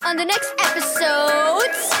on the next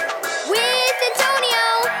episodes with Antonio.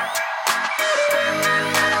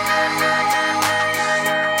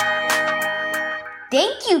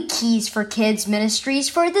 Thank you, Keys for Kids Ministries,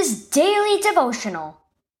 for this daily devotional.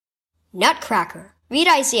 Nutcracker. Read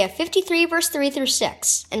Isaiah 53, verse 3 through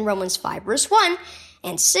 6, and Romans 5, verse 1,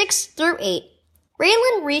 and 6 through 8.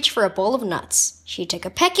 Raylan reached for a bowl of nuts. She took a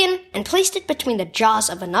peck-in and placed it between the jaws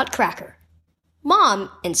of a nutcracker. Mom,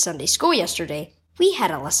 in Sunday school yesterday, we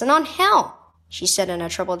had a lesson on hell, she said in a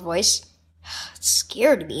troubled voice. It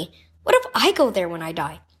scared me. What if I go there when I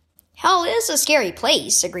die? Hell is a scary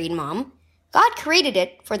place, agreed Mom. God created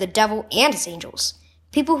it for the devil and his angels.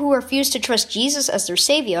 People who refuse to trust Jesus as their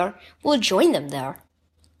savior will join them there.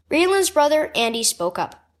 Raylan's brother Andy spoke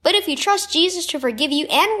up. But if you trust Jesus to forgive you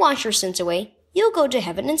and wash your sins away, you'll go to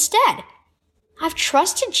heaven instead. I've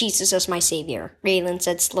trusted Jesus as my savior, Raylan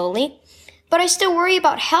said slowly, but I still worry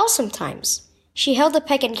about hell sometimes. She held the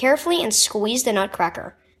peck-in carefully and squeezed the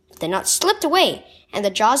nutcracker. The nut slipped away, and the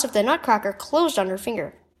jaws of the nutcracker closed on her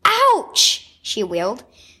finger. Ouch! She wailed.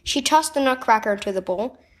 She tossed the nutcracker into the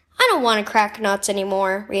bowl. I don't want to crack nuts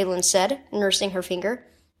anymore, Raylan said, nursing her finger.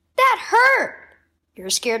 That hurt! You're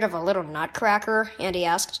scared of a little nutcracker? Andy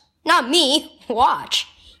asked. Not me. Watch.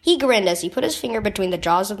 He grinned as he put his finger between the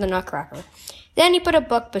jaws of the nutcracker. Then he put a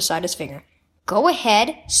book beside his finger. Go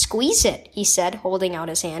ahead, squeeze it, he said, holding out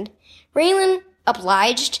his hand. Raylan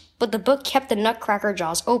obliged, but the book kept the nutcracker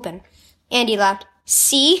jaws open. Andy laughed.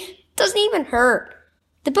 See? Doesn't even hurt.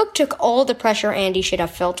 The book took all the pressure Andy should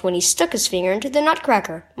have felt when he stuck his finger into the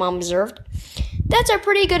nutcracker, Mom observed. That's a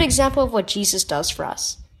pretty good example of what Jesus does for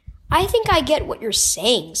us. I think I get what you're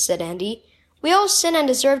saying, said Andy. We all sin and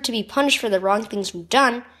deserve to be punished for the wrong things we've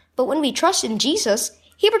done, but when we trust in Jesus,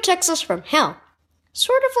 he protects us from hell.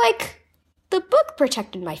 Sort of like the book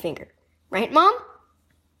protected my finger. Right, Mom?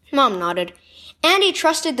 Mom nodded. Andy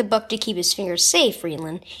trusted the book to keep his finger safe,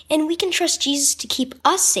 Raylan, and we can trust Jesus to keep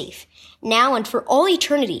us safe, now and for all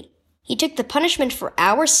eternity. He took the punishment for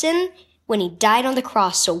our sin when he died on the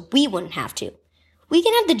cross so we wouldn't have to. We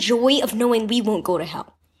can have the joy of knowing we won't go to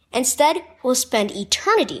hell. Instead, we'll spend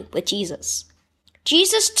eternity with Jesus.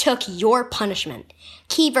 Jesus took your punishment.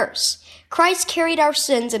 Key verse. Christ carried our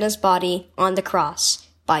sins in his body on the cross.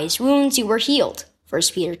 By his wounds you were healed. 1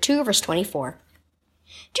 Peter 2, verse 24.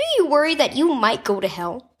 Do you worry that you might go to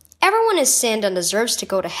hell? Everyone has sinned and deserves to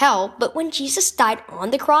go to hell, but when Jesus died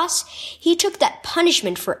on the cross, he took that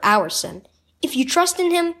punishment for our sin. If you trust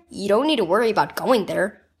in him, you don't need to worry about going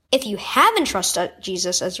there. If you haven't trusted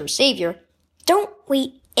Jesus as your savior, don't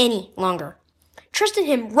wait any longer. Trust in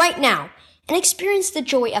him right now and experience the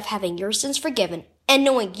joy of having your sins forgiven and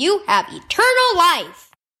knowing you have eternal life.